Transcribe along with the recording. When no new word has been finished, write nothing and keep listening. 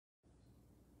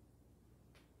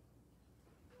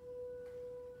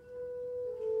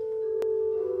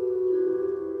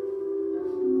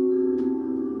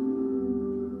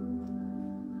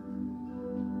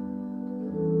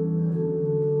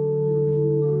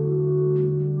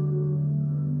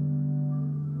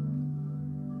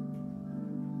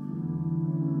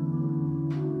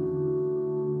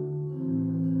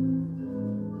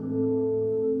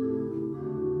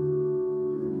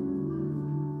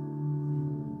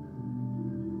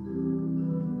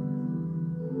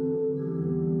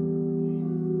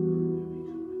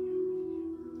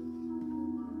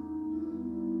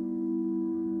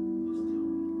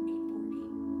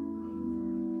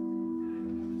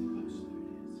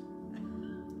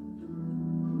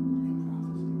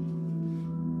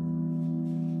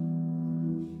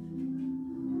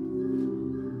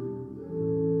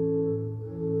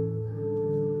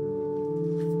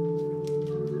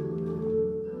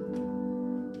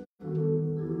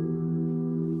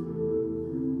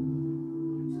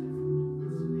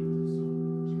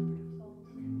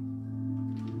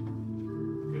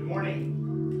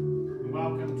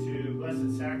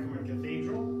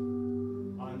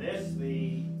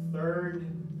third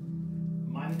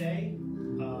Monday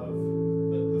of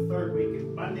the third week,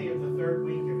 Monday of the third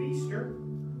week of Easter.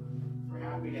 We're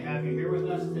happy to have you here with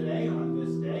us today on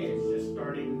this day. It's just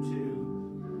starting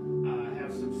to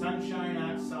have some sunshine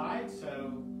outside,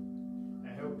 so I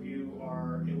hope you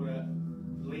are able to at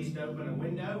least open a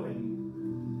window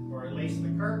or at least the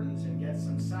curtains and get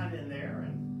some sun in there.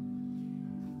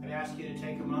 And I'd ask you to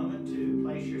take a moment to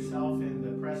place yourself in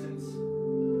the presence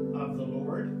of the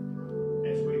Lord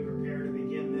as we prepare to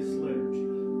begin this liturgy.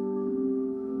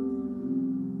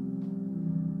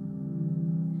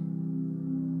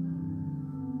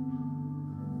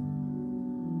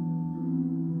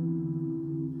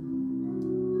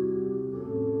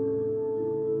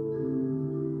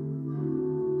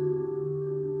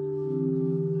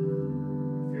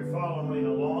 If you're following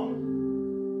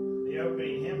along, the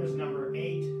opening hymn is number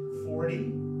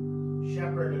 840,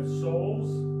 Shepherd of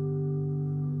Souls.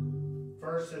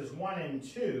 Verses 1 and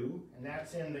 2, and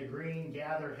that's in the green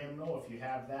gather hymnal, if you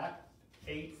have that.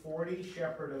 840,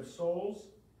 Shepherd of Souls,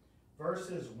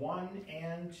 verses 1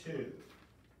 and 2.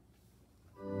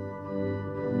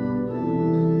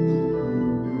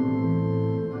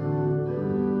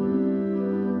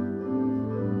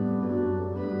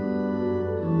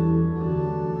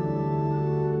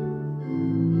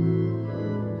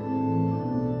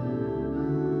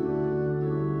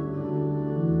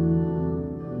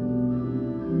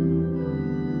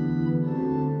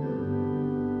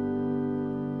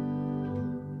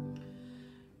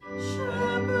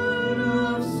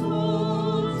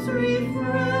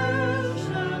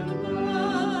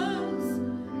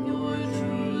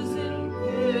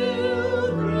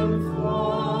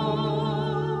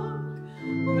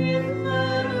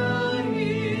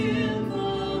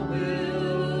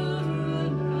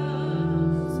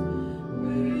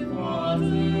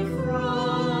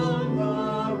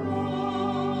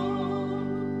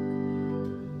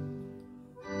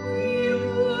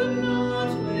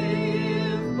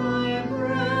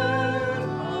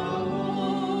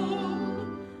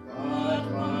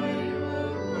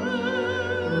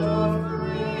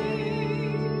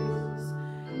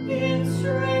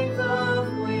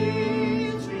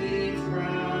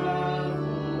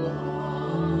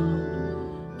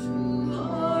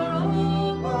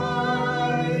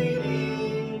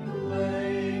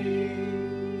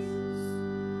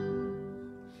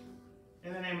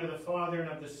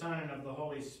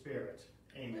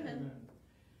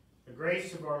 The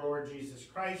grace of our Lord Jesus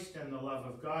Christ and the love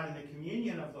of God and the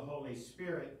communion of the Holy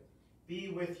Spirit be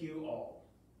with you all.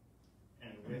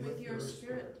 And with your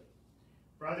spirit.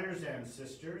 Brothers and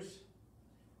sisters,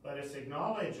 let us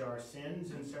acknowledge our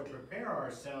sins and so prepare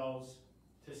ourselves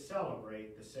to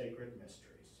celebrate the sacred mysteries.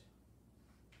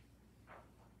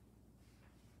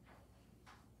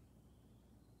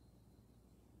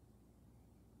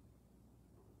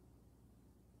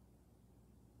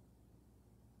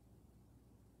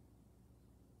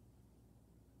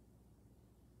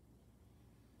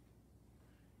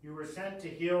 You were sent to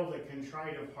heal the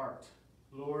contrite of heart.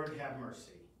 Lord, have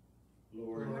mercy.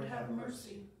 Lord, have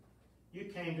mercy. You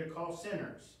came to call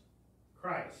sinners.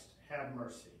 Christ, have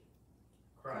mercy.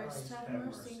 Christ, have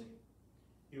mercy.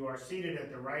 You are seated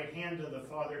at the right hand of the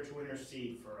Father to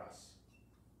intercede for us.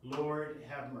 Lord,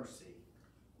 have mercy.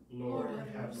 Lord,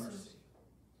 have mercy.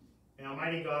 May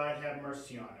Almighty God have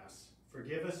mercy on us,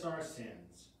 forgive us our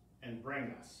sins, and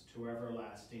bring us to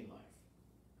everlasting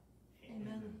life.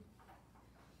 Amen.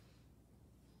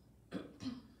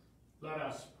 Let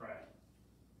us pray.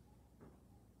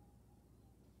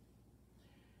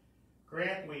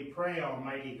 Grant, we pray,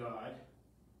 Almighty God,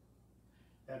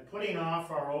 that putting off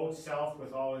our old self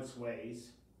with all its ways,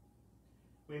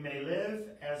 we may live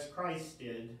as Christ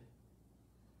did,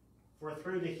 for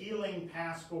through the healing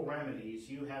paschal remedies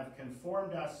you have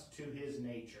conformed us to his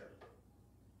nature,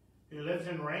 who lives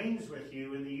and reigns with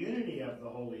you in the unity of the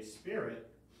Holy Spirit,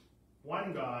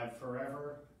 one God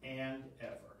forever and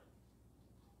ever.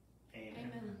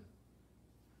 Amen. Amen.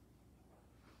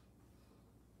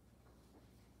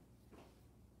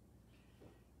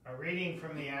 A reading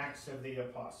from the Acts of the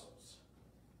Apostles.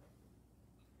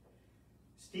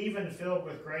 Stephen, filled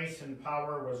with grace and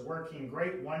power, was working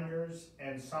great wonders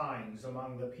and signs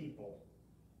among the people.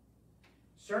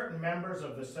 Certain members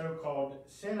of the so-called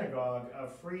synagogue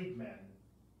of freedmen,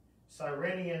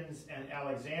 Cyrenians and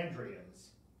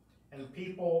Alexandrians, and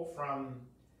people from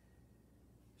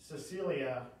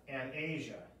Cilicia and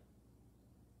Asia,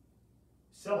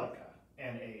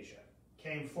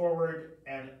 came forward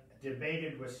and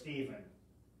debated with Stephen,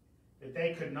 that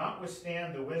they could not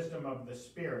withstand the wisdom of the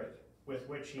Spirit with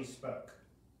which he spoke.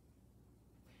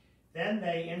 Then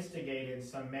they instigated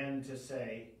some men to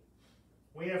say,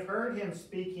 We have heard him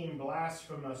speaking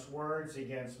blasphemous words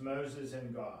against Moses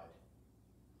and God.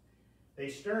 They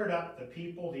stirred up the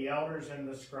people, the elders, and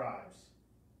the scribes,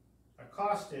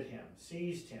 accosted him,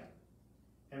 seized him,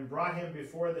 and brought him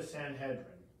before the Sanhedrin.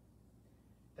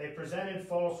 They presented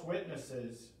false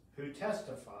witnesses who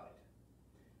testified,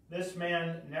 "This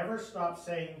man never stopped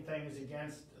saying things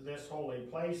against this holy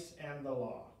place and the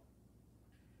law.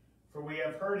 For we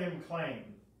have heard him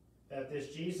claim that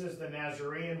this Jesus the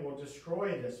Nazarene will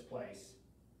destroy this place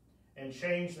and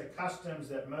change the customs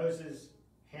that Moses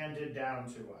handed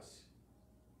down to us."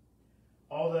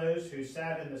 All those who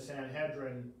sat in the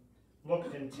Sanhedrin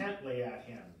looked intently at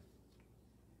him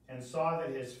and saw that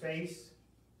his face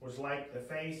was like the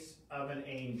face of an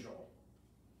angel.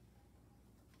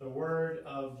 The word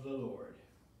of the Lord.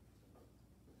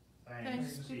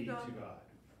 Thanks be to God.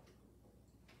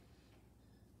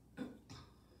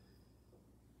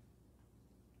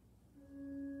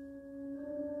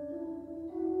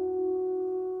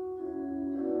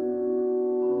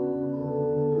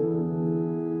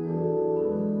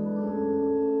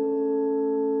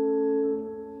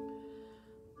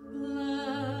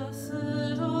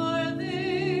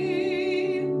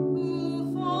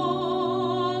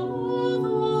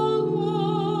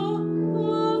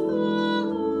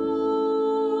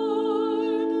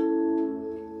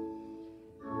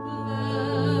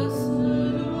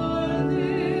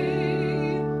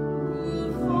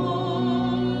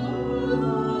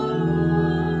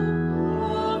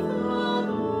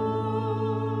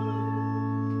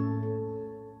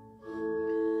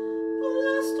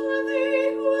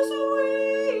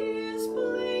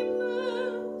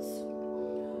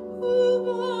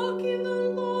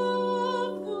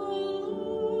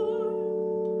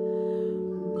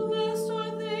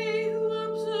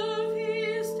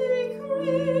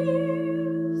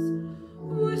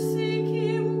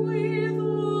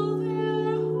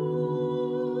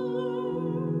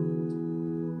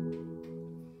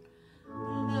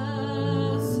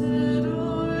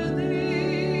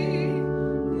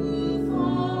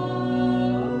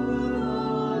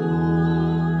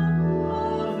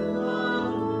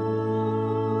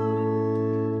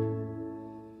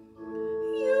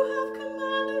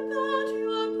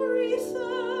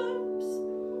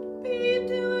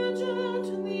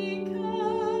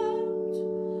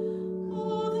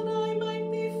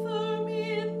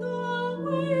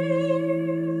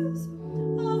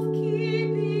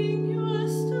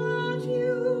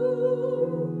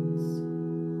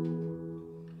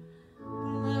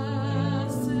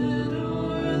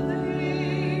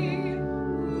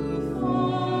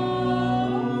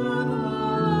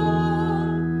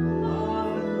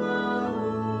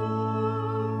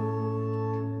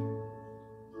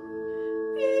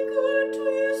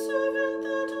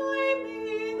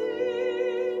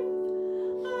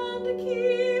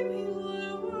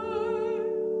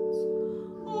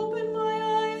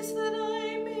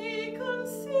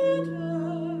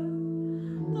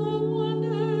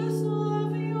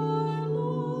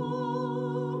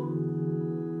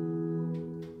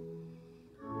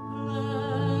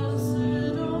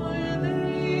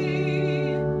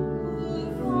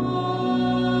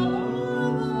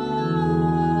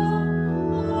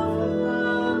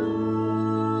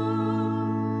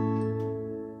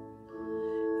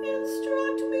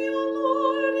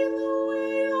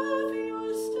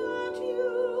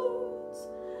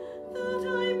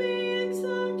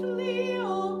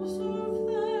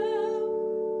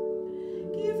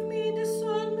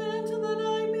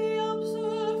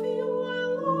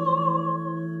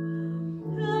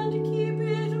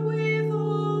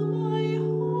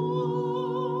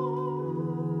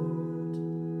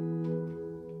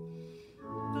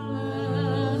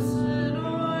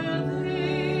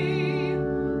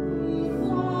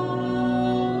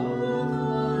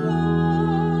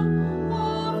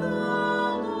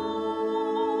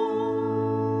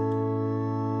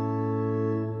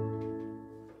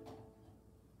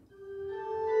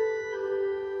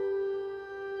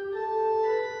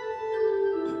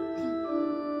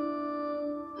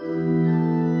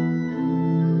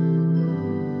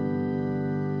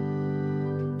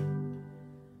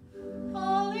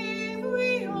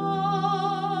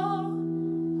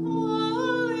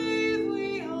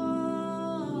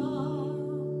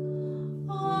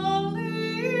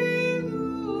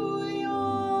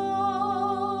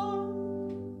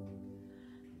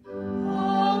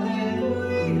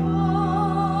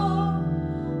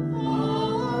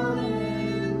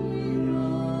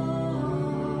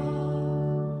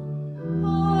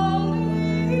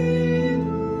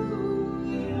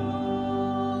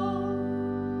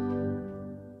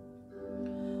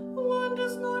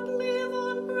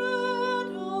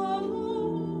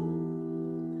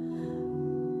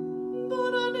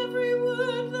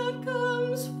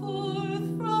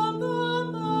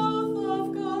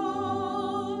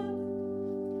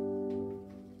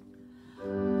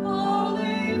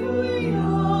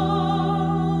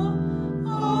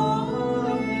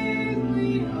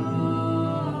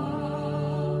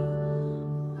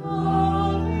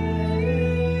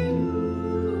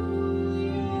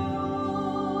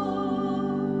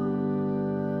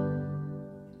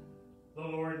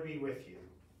 Lord be with you,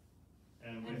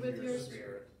 and with your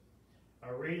spirit.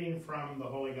 A reading from the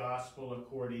Holy Gospel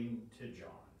according to John.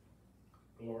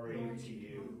 Glory to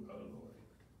you, O Lord.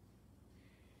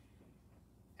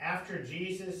 After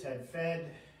Jesus had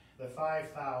fed the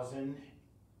 5,000,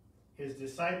 his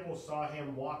disciples saw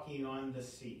him walking on the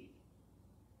sea.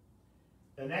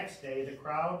 The next day, the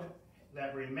crowd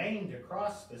that remained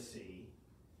across the sea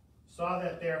saw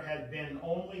that there had been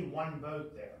only one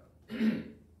boat there,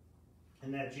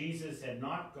 and that Jesus had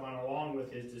not gone along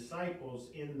with his disciples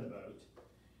in the boat,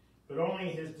 but only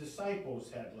his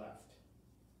disciples had left.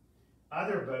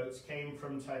 Other boats came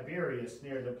from Tiberias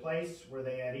near the place where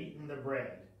they had eaten the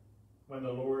bread, when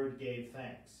the Lord gave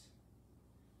thanks.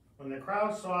 When the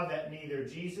crowd saw that neither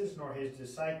Jesus nor his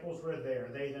disciples were there,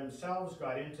 they themselves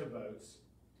got into boats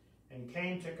and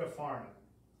came to Capernaum,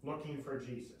 looking for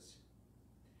Jesus.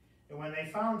 And when they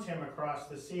found him across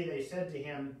the sea, they said to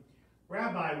him,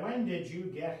 "Rabbi, when did you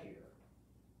get here?"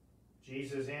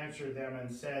 Jesus answered them and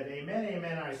said, "Amen,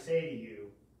 amen, I say to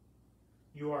you,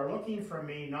 you are looking for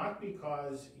me not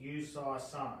because you saw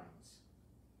signs,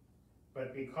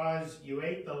 but because you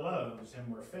ate the loaves and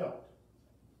were filled.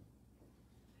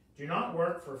 Do not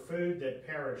work for food that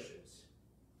perishes,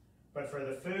 but for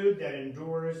the food that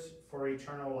endures for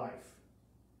eternal life,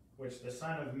 which the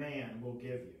Son of Man will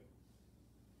give you.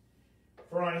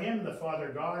 For on him the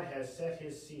Father God has set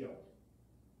his seal."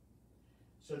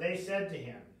 So they said to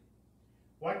him,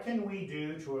 "What can we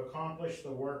do to accomplish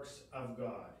the works of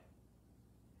God?"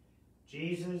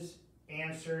 Jesus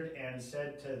answered and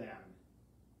said to them,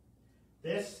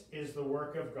 "This is the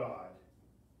work of God,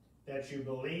 that you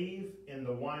believe in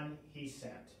the one he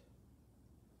sent."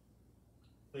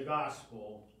 The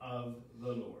Gospel of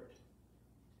the Lord.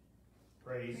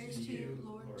 Praise to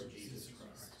you, Lord Jesus Christ.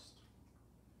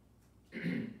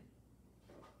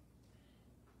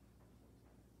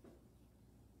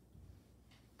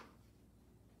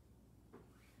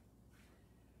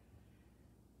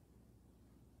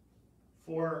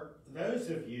 For those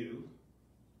of you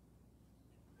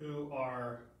who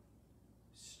are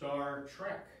Star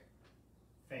Trek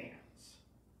fans,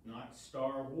 not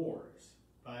Star Wars,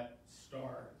 but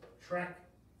Star Trek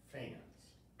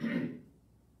fans,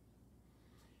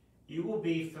 you will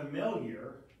be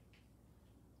familiar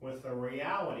with a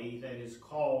reality that is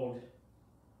called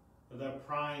the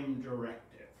Prime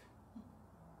Directive.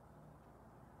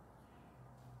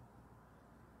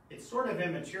 It's sort of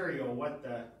immaterial what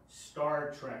the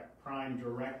Star Trek Prime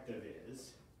Directive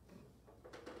is,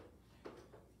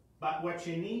 but what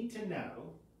you need to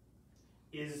know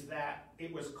is that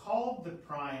it was called the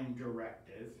Prime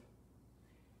Directive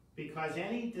because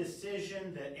any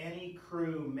decision that any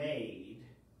crew made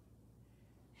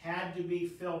had to be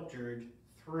filtered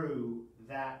through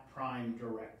that Prime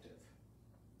Directive.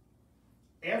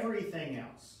 Everything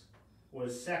else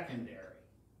was secondary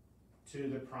to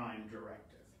the Prime Directive.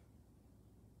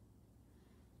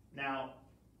 Now,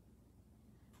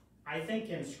 I think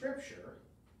in Scripture,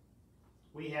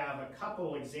 we have a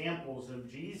couple examples of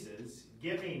Jesus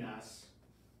giving us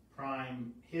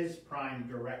his Prime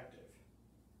Directive.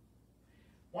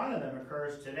 One of them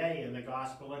occurs today in the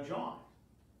Gospel of John.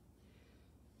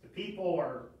 The people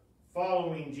are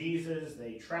following Jesus.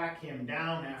 They track him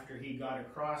down after he got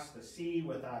across the sea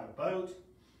without a boat.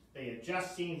 They had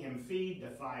just seen him feed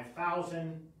the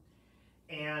 5,000,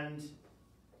 and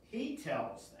he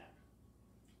tells them,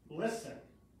 "Listen,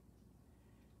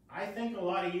 I think a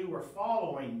lot of you were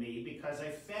following me because I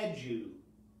fed you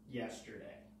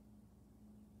yesterday.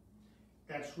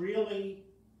 That's really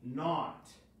not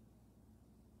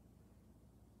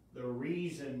the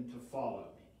reason to follow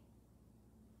me.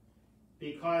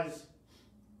 Because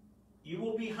you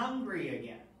will be hungry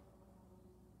again,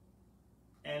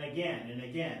 and again, and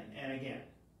again, and again."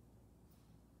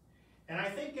 And I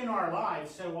think in our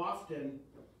lives, so often,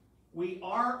 we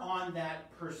are on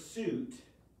that pursuit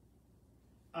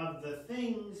of the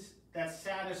things that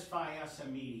satisfy us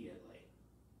immediately.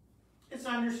 It's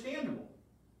understandable.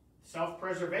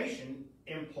 Self-preservation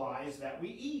implies that we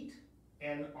eat,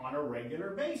 and on a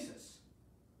regular basis.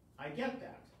 I get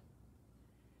that.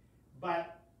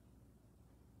 But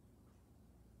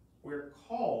we're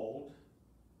called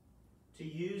to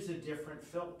use a different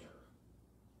filter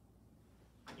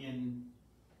in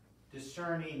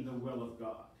discerning the will of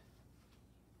God.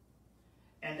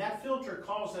 And that filter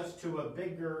calls us to a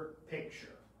bigger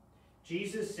picture.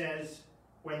 Jesus says,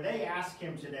 when they ask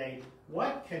him today,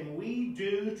 "What can we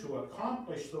do to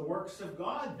accomplish the works of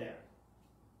God then?"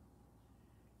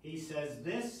 He says,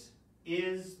 "This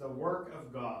is the work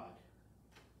of God,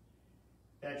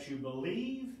 that you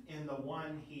believe in the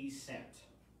one he sent."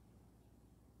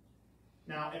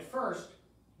 Now, at first,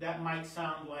 that might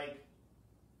sound like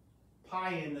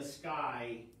pie in the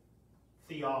sky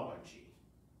theology.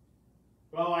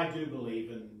 Well, I do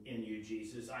believe in you,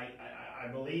 Jesus. I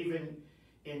believe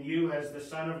in you as the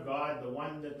Son of God, the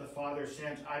one that the Father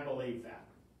sent. I believe that.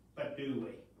 But do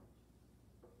we?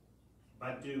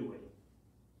 But do we?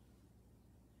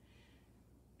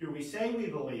 Do we say we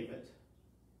believe it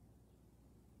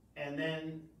and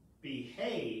then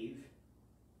behave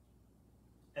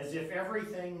as if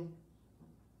everything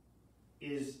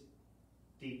is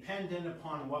dependent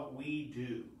upon what we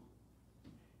do?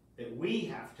 That we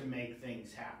have to make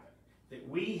things happen, that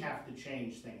we have to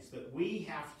change things, that we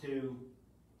have to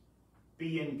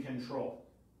be in control.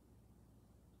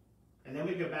 And then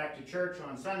we go back to church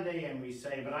on Sunday and we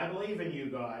say, but I believe in you,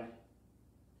 God.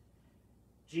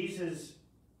 Jesus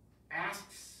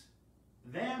asks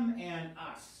them and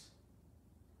us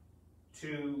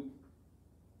to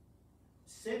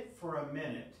sit for a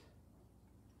minute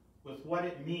with what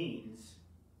it means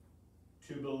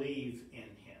to believe in him.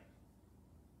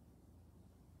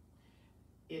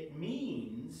 It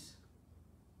means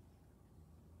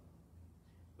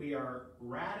we are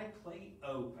radically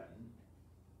open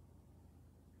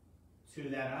to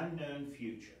that unknown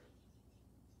future,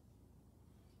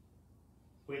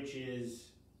 which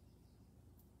is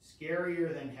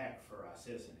scarier than heck for us,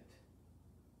 isn't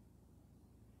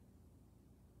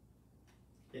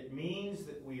it? It means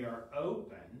that we are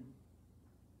open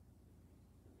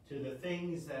to the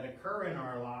things that occur in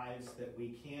our lives that we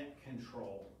can't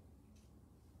control.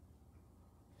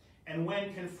 And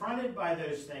when confronted by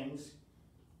those things,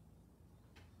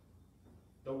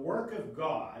 the work of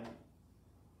God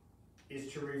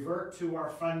is to revert to our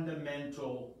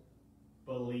fundamental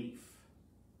belief,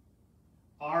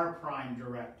 our prime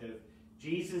directive.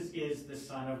 Jesus is the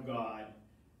Son of God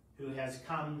who has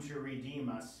come to redeem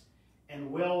us and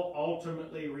will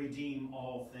ultimately redeem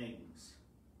all things.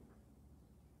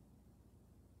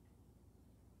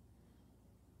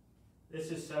 This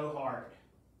is so hard,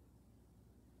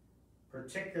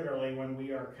 particularly when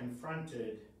we are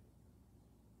confronted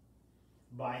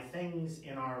by things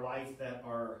in our life that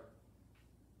are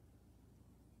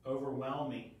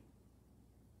overwhelming.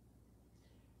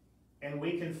 And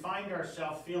we can find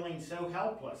ourselves feeling so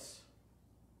helpless.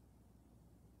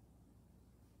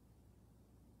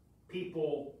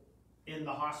 People in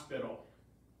the hospital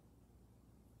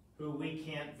who we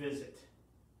can't visit.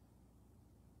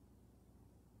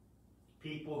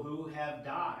 People who have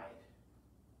died,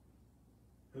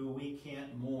 who we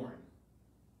can't mourn.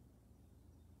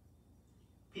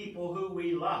 People who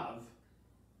we love,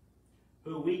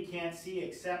 who we can't see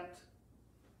except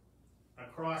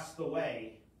across the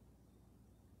way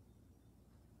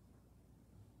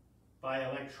by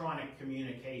electronic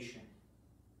communication.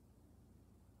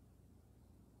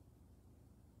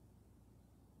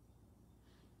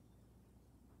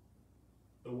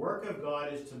 The work of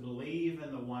God is to believe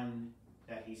in the one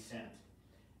that he sent.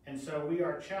 And so we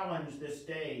are challenged this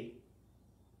day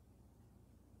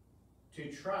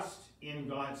to trust in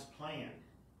God's plan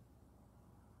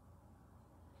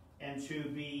and to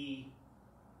be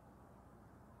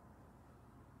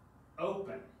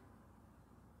open.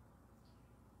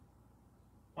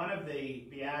 One of the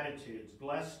Beatitudes,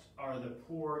 blessed are the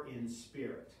poor in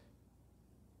spirit,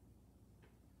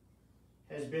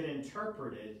 has been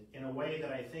interpreted in a way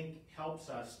that I think helps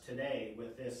us today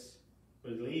with this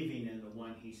believing in the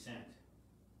one he sent.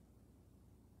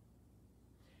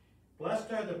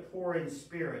 Blessed are the poor in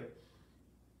spirit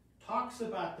talks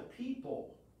about the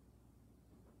people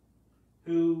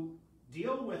who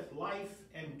deal with life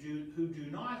and who do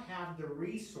not have the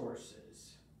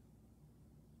resources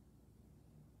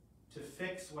to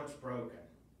fix what's broken.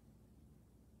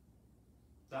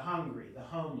 The hungry, the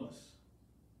homeless,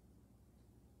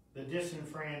 the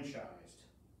disenfranchised.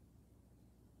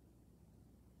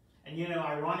 And you know,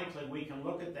 ironically, we can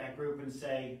look at that group and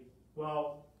say,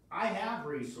 well, I have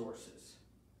resources.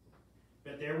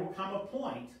 But there will come a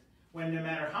point when no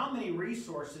matter how many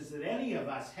resources that any of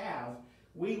us have,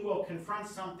 we will confront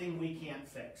something we can't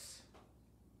fix.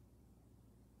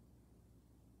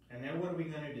 And then what are we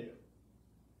going to do?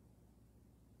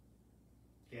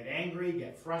 Get angry,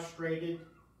 get frustrated,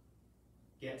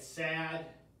 get sad,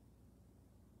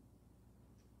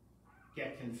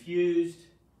 get confused.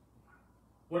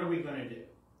 What are we going to do?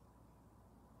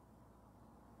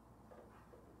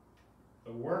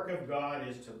 The work of God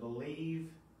is to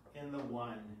believe in the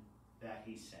one that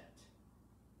he sent.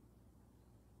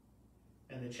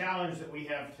 And the challenge that we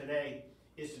have today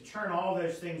is to turn all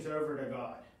those things over to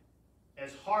God,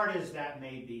 as hard as that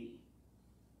may be,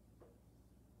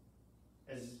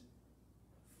 as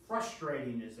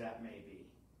frustrating as that may be.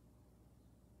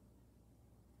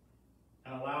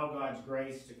 God's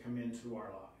grace to come into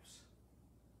our lives.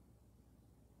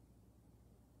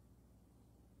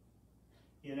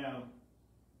 You know,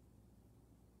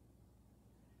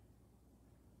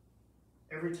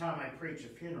 every time I preach a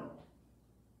funeral,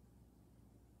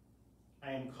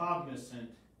 I am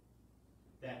cognizant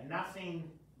that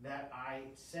nothing that I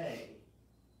say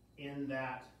in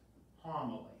that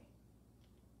homily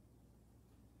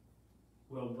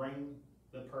will bring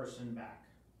the person back.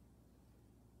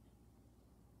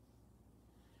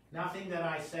 Nothing that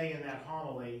I say in that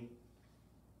homily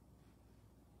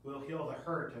will heal the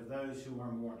hurt of those who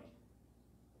are mourning.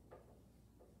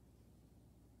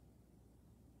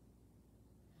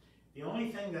 The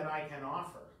only thing that I can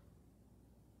offer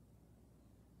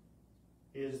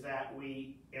is that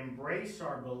we embrace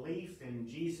our belief in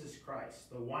Jesus Christ,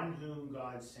 the one whom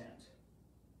God sent,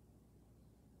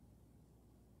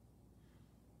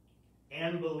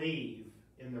 and believe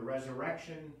in the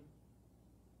resurrection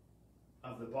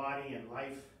of the body and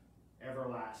life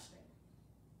everlasting.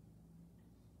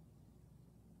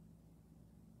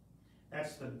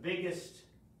 That's the biggest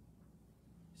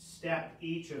step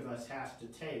each of us has to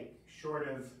take, short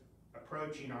of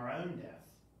approaching our own death,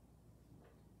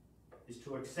 is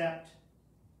to accept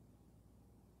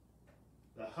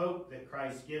the hope that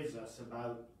Christ gives us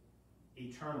about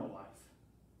eternal life.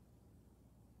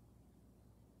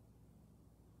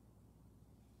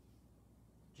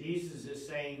 Jesus is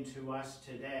saying to us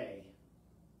today,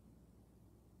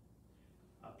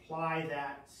 apply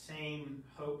that same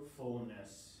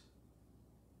hopefulness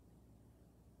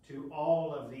to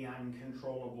all of the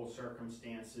uncontrollable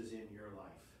circumstances in your life.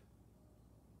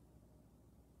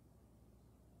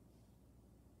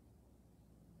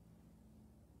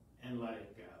 And let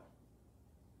it go.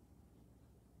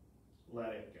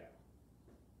 Let it go.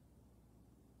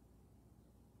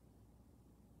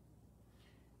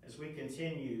 As we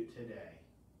continue today,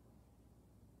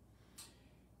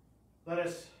 let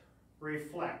us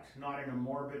reflect, not in a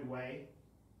morbid way,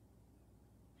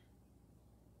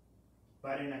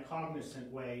 but in a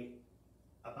cognizant way,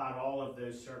 about all of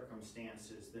those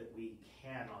circumstances that we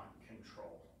cannot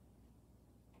control.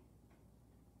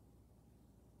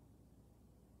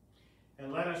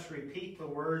 And let us repeat the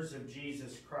words of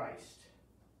Jesus Christ.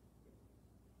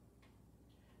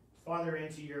 Father,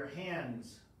 into your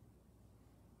hands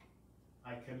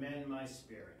I commend my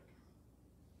spirit.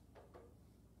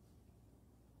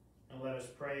 And let us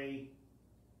pray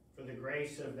for the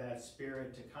grace of that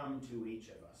spirit to come to each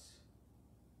of us.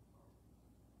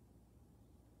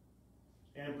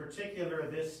 And in particular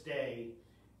this day,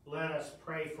 let us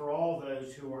pray for all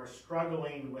those who are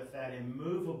struggling with that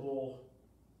immovable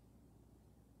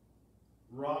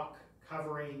rock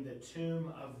covering the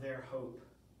tomb of their hope.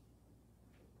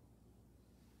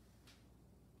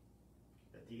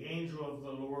 That the angel of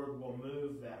the Lord will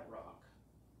move that rock,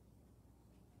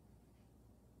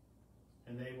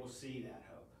 and they will see that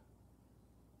hope.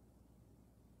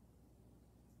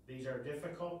 These are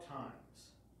difficult times,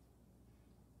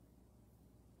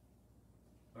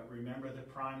 but remember the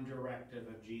prime directive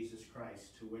of Jesus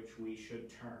Christ to which we should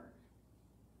turn.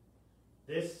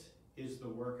 This is the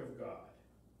work of God,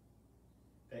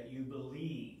 that you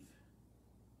believe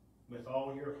with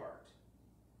all your heart,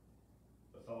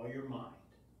 with all your mind,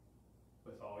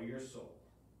 with all your soul,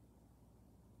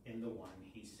 in the one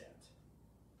he sent.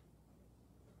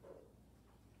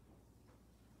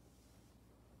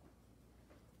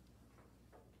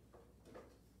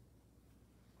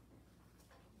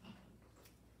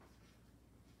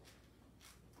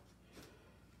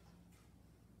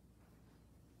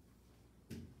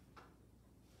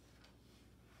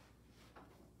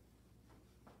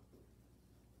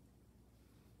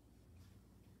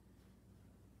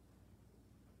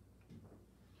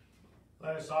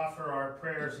 Let us offer our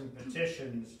prayers and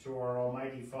petitions to our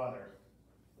Almighty Father.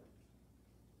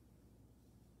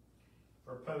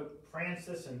 For Pope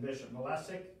Francis and Bishop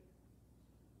Malesic,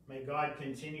 may God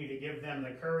continue to give them the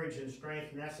courage and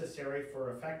strength necessary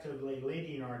for effectively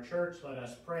leading our church. Let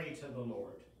us pray to the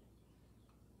Lord.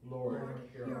 Lord,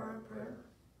 hear our prayer.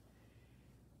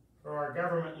 For our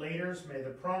government leaders, may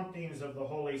the promptings of the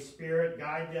Holy Spirit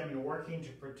guide them in working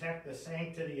to protect the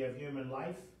sanctity of human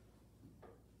life.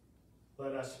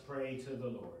 Let us pray to the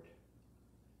Lord.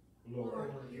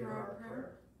 Lord, hear our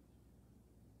prayer.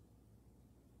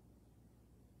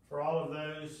 For all of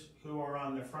those who are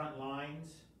on the front lines,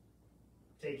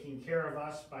 taking care of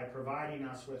us by providing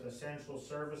us with essential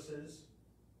services,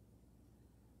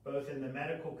 both in the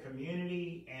medical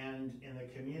community and in the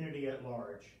community at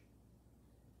large,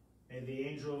 may the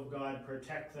angel of God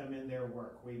protect them in their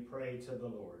work. We pray to the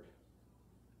Lord.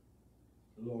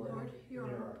 Lord, hear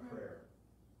our prayer.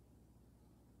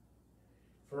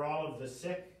 For all of the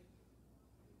sick,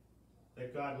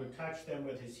 that God would touch them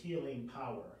with his healing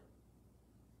power.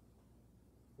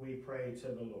 We pray to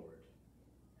the Lord.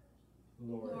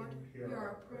 Lord, hear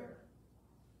our prayer.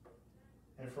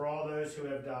 And for all those who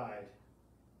have died,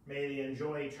 may they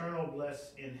enjoy eternal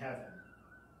bliss in heaven.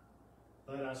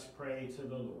 Let us pray to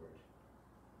the Lord.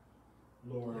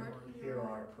 Lord, hear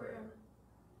our prayer.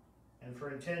 And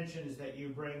for intentions that you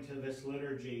bring to this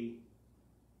liturgy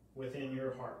within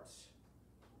your hearts.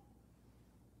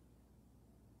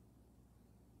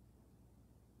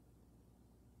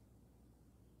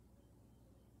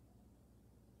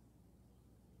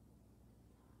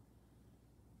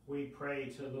 We pray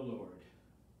to the Lord.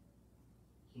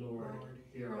 Lord,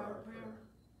 hear our prayer.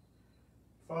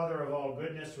 Father of all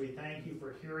goodness, we thank you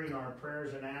for hearing our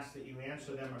prayers and ask that you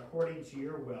answer them according to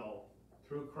your will,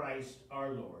 through Christ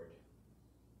our Lord.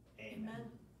 Amen. Amen.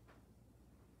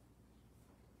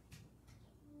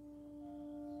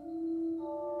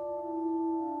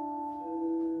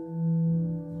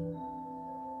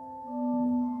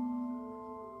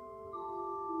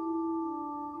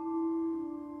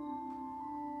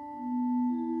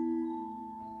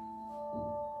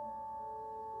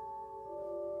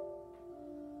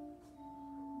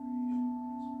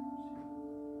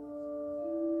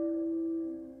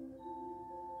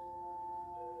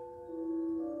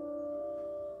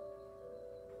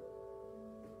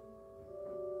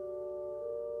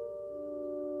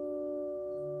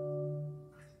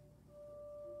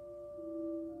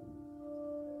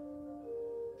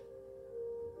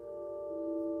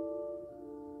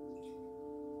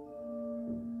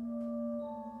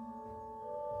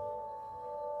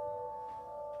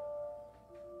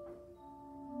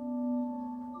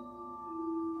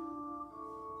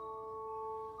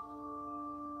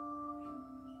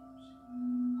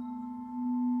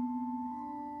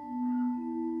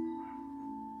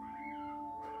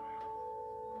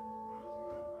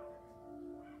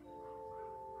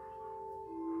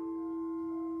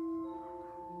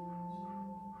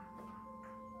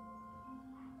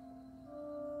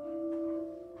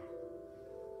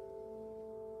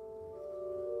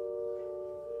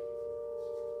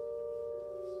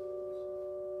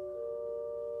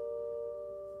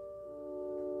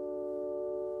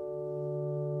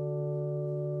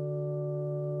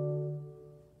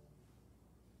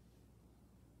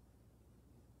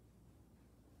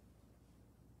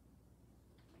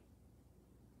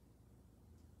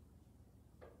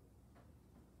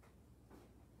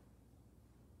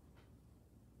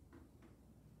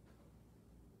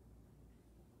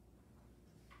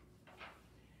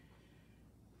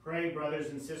 Pray,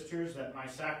 brothers and sisters, that my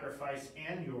sacrifice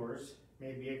and yours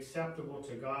may be acceptable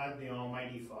to God, the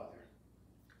Almighty Father.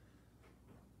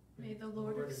 May the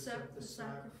Lord accept the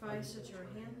sacrifice at your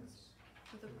hands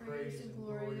for the praise and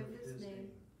glory of his name,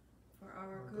 for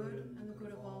our good and the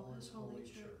good of all his holy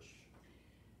church.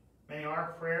 May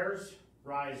our prayers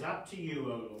rise up to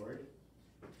you, O Lord,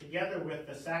 together with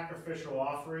the sacrificial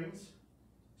offerings,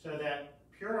 so that,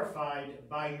 purified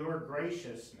by your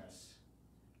graciousness,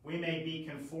 we may be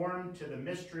conformed to the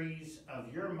mysteries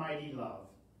of your mighty love,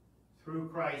 through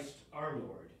Christ our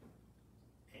Lord.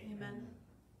 Amen. Amen.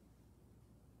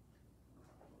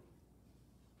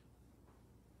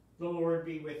 The Lord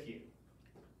be with you.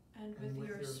 And with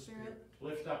your spirit.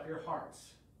 Lift up your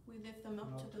hearts. We lift them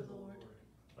up to the Lord.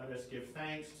 Let us give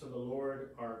thanks to the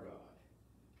Lord our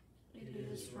God. It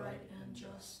is right and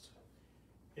just.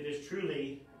 It is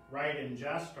truly right and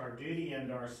just, our duty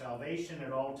and our salvation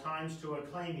at all times to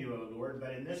acclaim you, O Lord,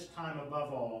 but in this time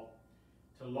above all,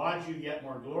 to laud you yet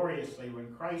more gloriously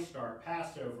when Christ our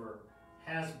Passover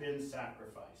has been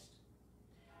sacrificed.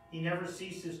 He never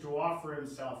ceases to offer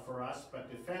himself for us,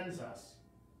 but defends us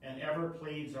and ever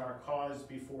pleads our cause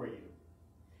before you.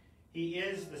 He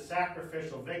is the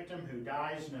sacrificial victim who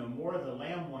dies no more, the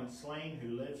Lamb once slain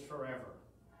who lives forever.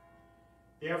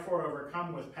 Therefore,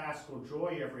 overcome with paschal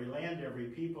joy, every land, every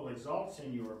people exalts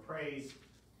in your praise,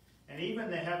 and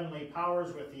even the heavenly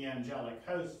powers with the angelic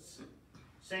hosts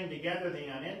sing together the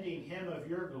unending hymn of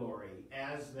your glory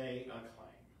as they acclaim.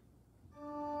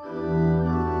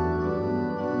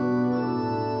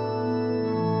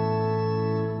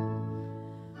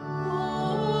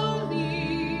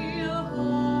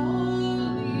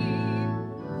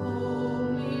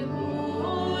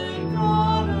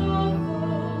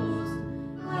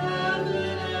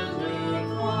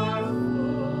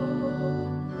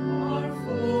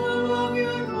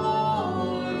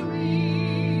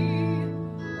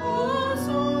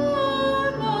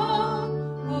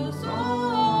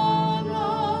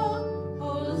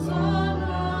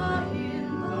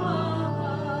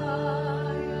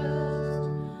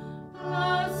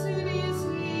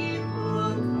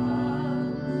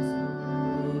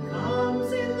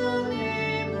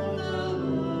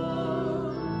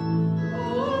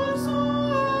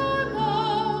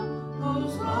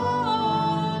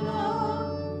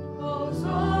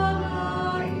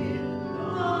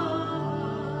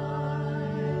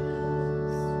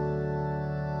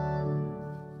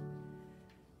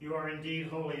 indeed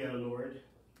holy, O Lord,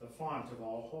 the font of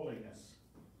all holiness.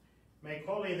 Make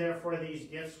holy, therefore, these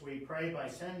gifts, we pray, by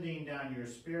sending down your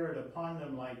Spirit upon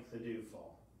them like the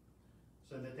dewfall,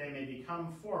 so that they may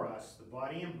become for us the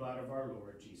body and blood of our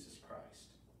Lord Jesus Christ.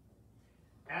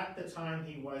 At the time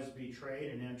he was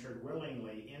betrayed and entered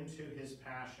willingly into his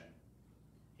passion,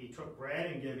 he took bread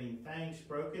and giving thanks,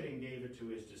 broke it and gave it to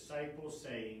his disciples,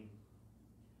 saying,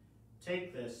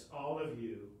 "Take this, all of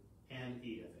you, and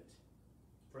eat of it.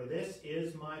 For this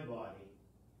is my body,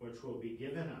 which will be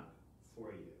given up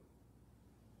for you."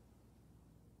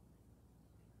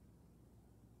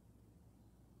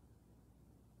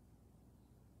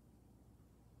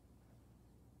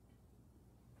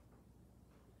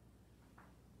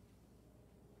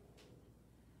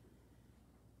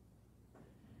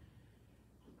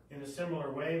 In a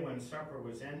similar way, when supper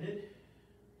was ended,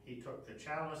 he took the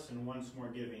chalice, and once more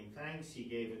giving thanks, he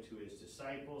gave it to his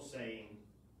disciples, saying,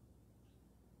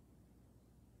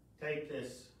 "Take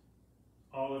this,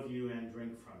 all of you, and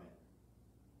drink from it.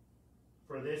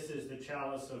 For this is the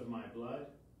chalice of my blood,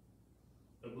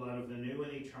 the blood of the new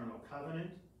and eternal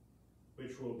covenant,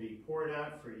 which will be poured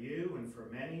out for you and for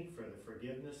many for the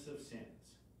forgiveness of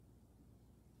sins.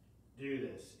 Do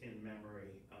this in memory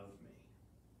of me."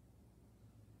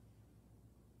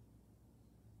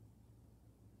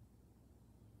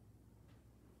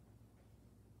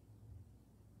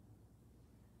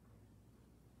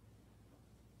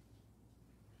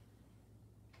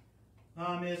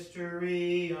 A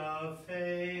mystery of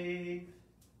faith.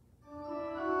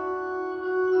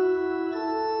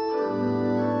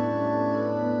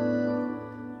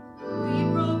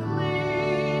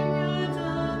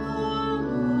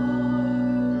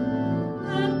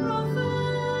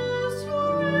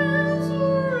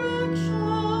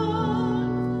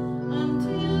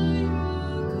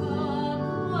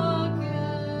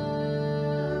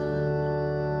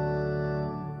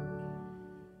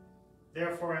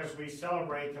 Therefore, as we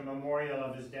celebrate the memorial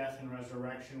of his death and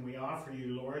resurrection, we offer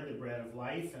you, Lord, the bread of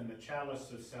life and the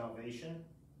chalice of salvation,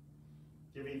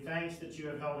 giving thanks that you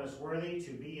have held us worthy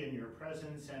to be in your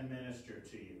presence and minister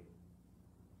to you.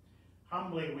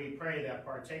 Humbly we pray that,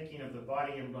 partaking of the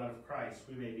body and blood of Christ,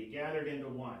 we may be gathered into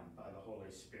one by the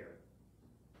Holy Spirit.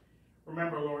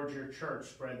 Remember, Lord, your church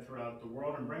spread throughout the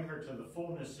world, and bring her to the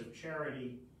fullness of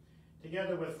charity,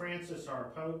 together with Francis,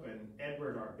 our Pope, and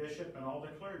Edward, our Bishop, and all the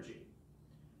clergy.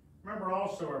 Remember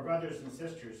also our brothers and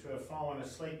sisters who have fallen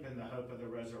asleep in the hope of the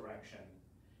resurrection,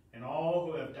 and all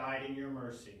who have died in your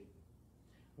mercy.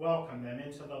 Welcome them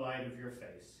into the light of your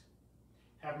face.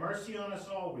 Have mercy on us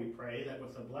all, we pray, that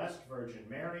with the blessed Virgin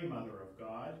Mary, Mother of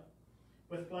God,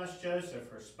 with blessed Joseph,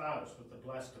 her spouse, with the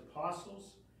blessed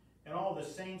apostles, and all the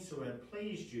saints who have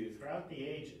pleased you throughout the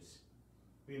ages,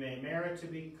 we may merit to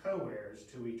be co-heirs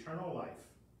to eternal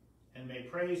life, and may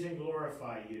praise and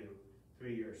glorify you through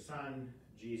your Son,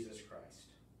 Jesus Christ.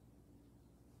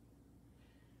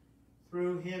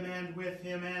 Through him and with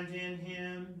him and in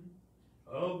him,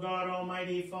 O God,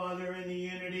 Almighty Father, in the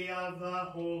unity of the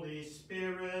Holy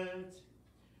Spirit,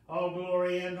 all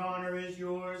glory and honor is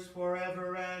yours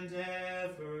forever and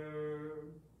ever.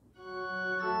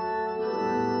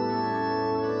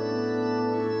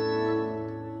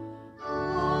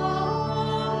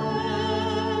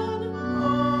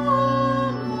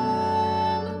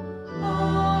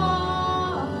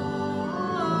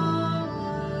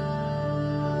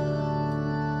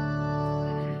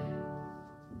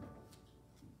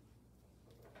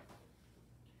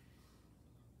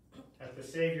 At the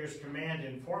Savior's command,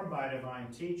 informed by divine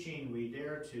teaching, we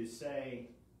dare to say,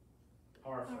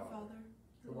 Our Father,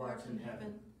 who art in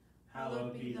heaven,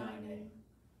 hallowed be thy name.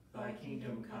 Thy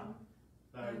kingdom come,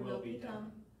 thy will be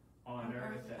done, on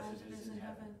earth as it is in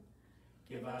heaven.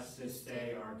 Give us this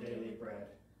day our daily bread,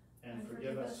 and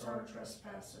forgive us our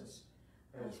trespasses,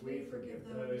 as we forgive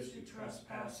those who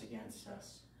trespass against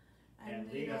us.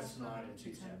 And lead us not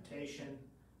into temptation,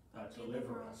 but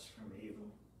deliver us from evil.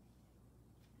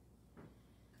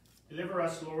 Deliver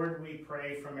us, Lord, we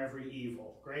pray, from every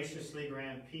evil. Graciously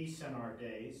grant peace in our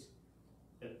days,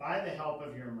 that by the help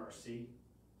of your mercy,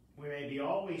 we may be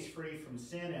always free from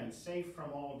sin and safe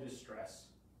from all distress,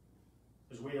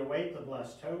 as we await the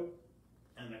blessed hope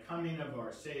and the coming of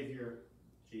our Savior,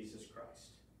 Jesus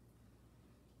Christ.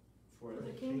 For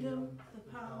the kingdom,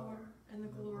 the power, and the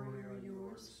glory are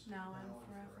yours, now and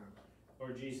forever.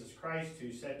 Lord Jesus Christ,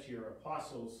 who said to your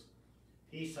apostles,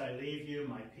 Peace I leave you,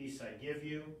 my peace I give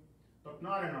you, look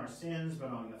not on our sins, but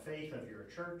on the faith of your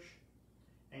church,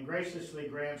 and graciously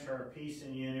grant her peace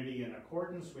and unity in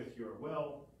accordance with your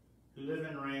will, who live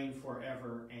and reign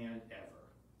forever and ever.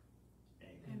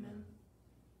 Amen. Amen.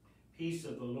 Peace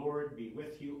of the Lord be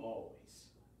with you always.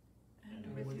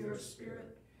 and with your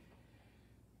spirit.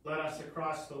 Let us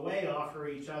across the way offer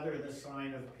each other the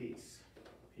sign of peace.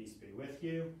 Peace be with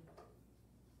you.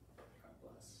 God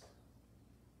bless.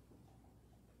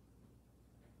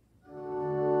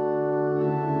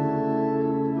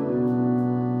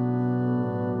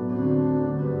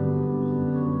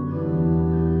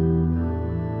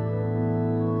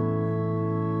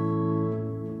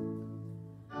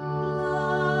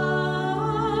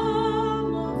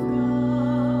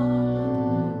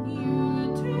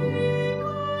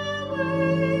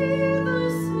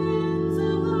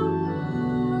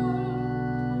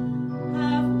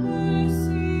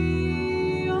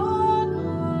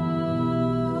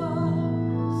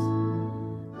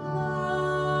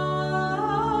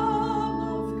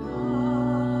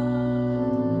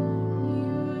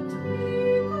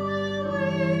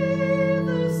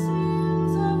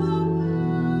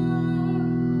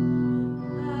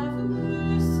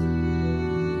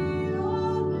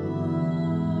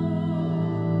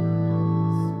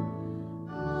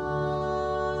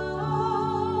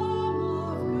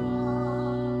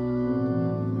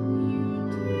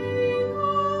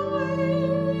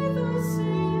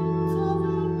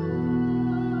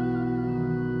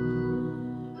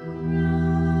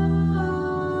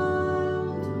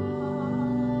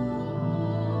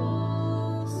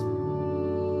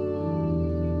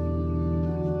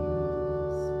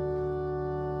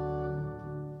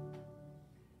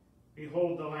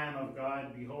 Behold the Lamb of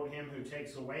God, behold him who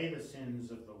takes away the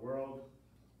sins of the world.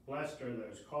 Blessed are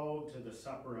those called to the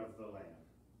supper of the Lamb.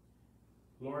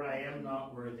 Lord, I am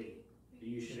not worthy that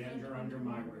you should enter under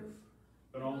my roof,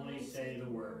 but only say the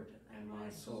word, and my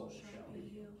soul shall be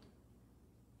healed.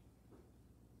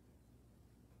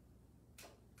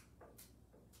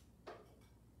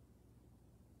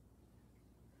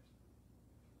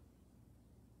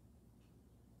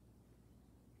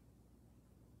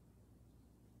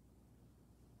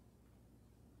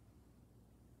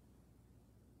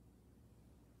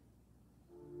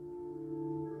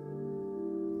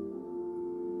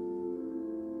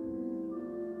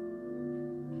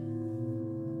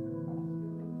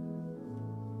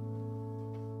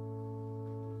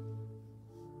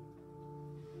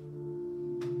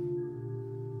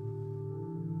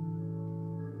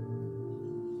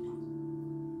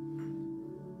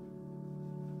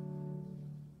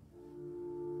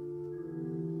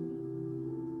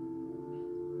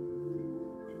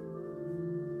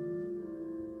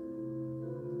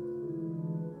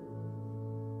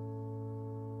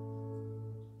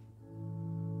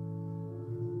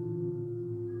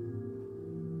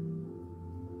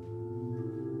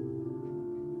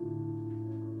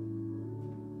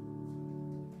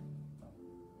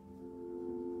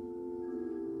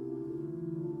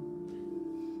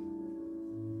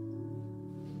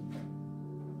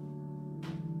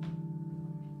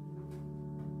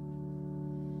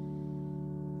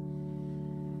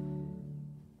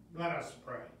 Let us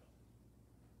pray.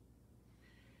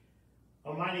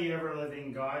 Almighty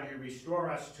ever-living God, who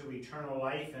restore us to eternal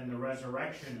life in the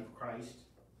resurrection of Christ,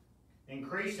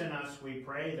 increase in us, we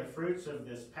pray, the fruits of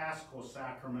this Paschal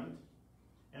sacrament,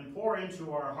 and pour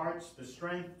into our hearts the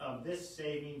strength of this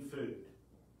saving food.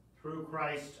 Through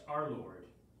Christ our Lord.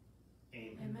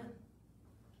 Amen. Amen.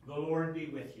 The Lord be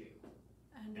with you.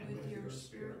 And with your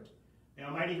spirit. May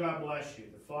Almighty God bless you,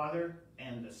 the Father,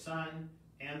 and the Son,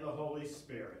 and the Holy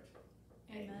Spirit.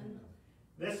 Amen.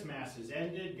 This Mass is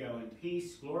ended. Go in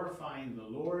peace, glorifying the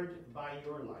Lord by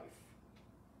your life.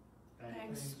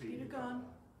 Thanks be to God.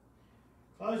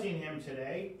 Closing hymn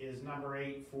today is number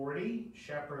 840,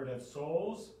 Shepherd of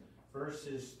Souls,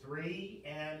 verses 3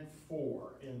 and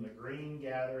 4 in the Green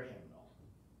Gather hymnal.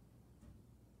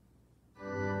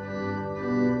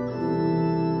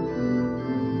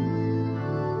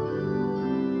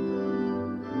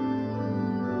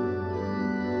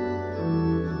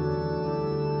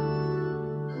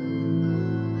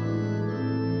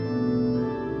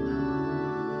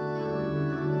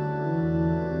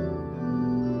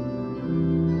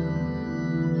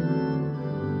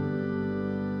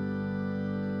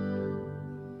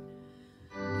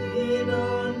 Give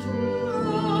unto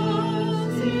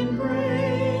us in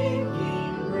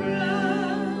breaking bread.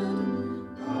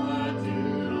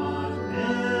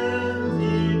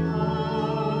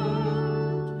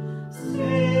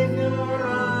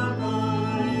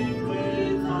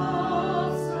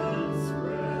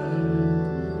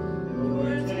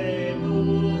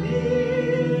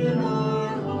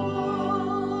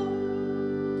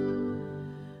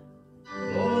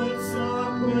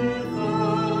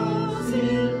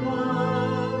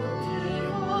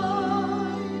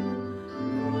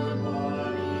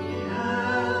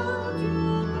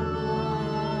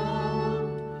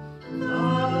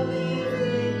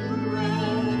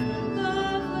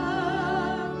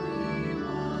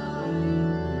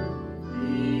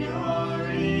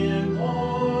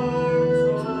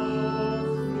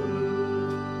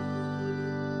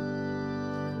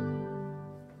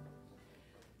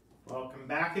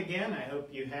 hope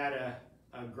you had a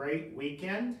great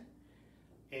weekend.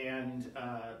 And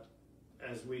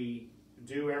as we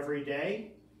do every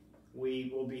day, we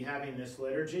will be having this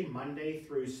liturgy Monday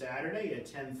through Saturday at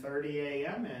 10:30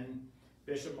 a.m. and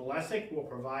Bishop Malesic will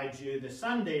provide you the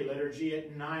Sunday liturgy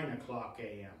at 9 o'clock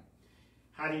a.m.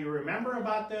 How do you remember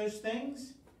about those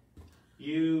things?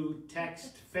 You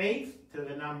text FAITH to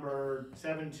the number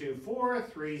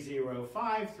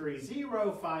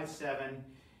 724-305-3057,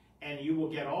 and you will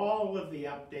get all of the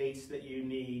updates that you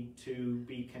need to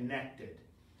be connected.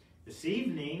 This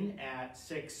evening at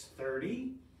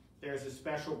 6:30, there's a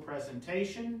special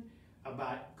presentation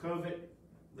about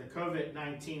the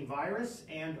COVID-19 virus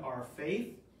and our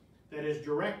faith that is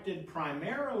directed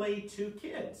primarily to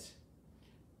kids.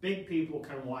 Big people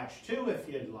can watch too if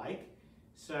you'd like,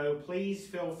 so please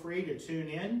feel free to tune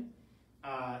in.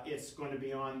 It's going to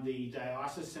be on the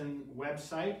diocesan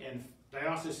website and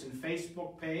diocesan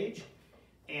Facebook page,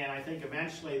 and I think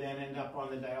eventually then end up on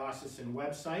the diocesan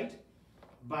website.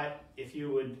 But if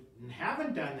you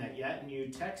haven't done that yet and you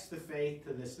text the faith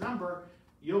to this number,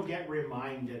 you'll get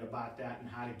reminded about that and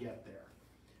how to get there.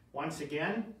 Once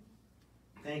again,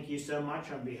 thank you so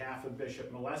much on behalf of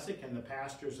Bishop Malesic and the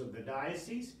pastors of the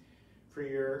diocese for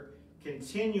your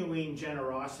continuing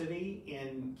generosity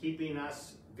in keeping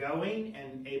us going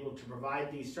and able to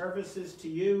provide these services to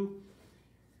you.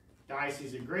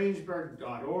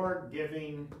 dioceseofgreensburg.org,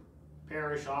 giving,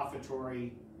 parish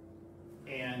offertory,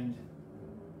 and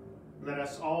let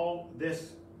us all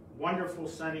this wonderful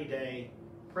sunny day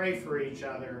pray for each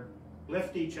other,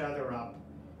 lift each other up,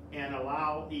 and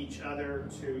allow each other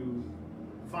to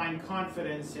find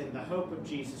confidence in the hope of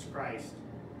Jesus Christ,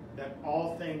 that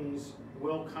all things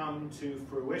will come to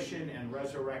fruition and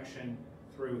resurrection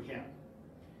through him.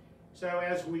 So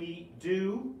as we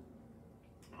do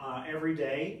every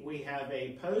day, we have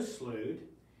a postlude,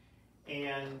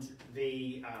 and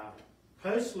the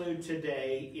postlude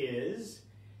today is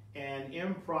an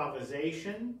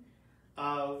improvisation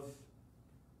of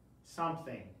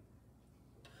something.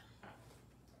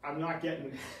 I'm not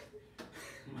getting...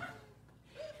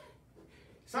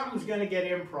 Something's going to get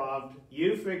improv.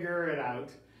 You figure it out.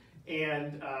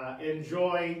 And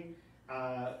enjoy.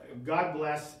 God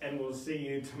bless, and we'll see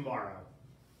you tomorrow.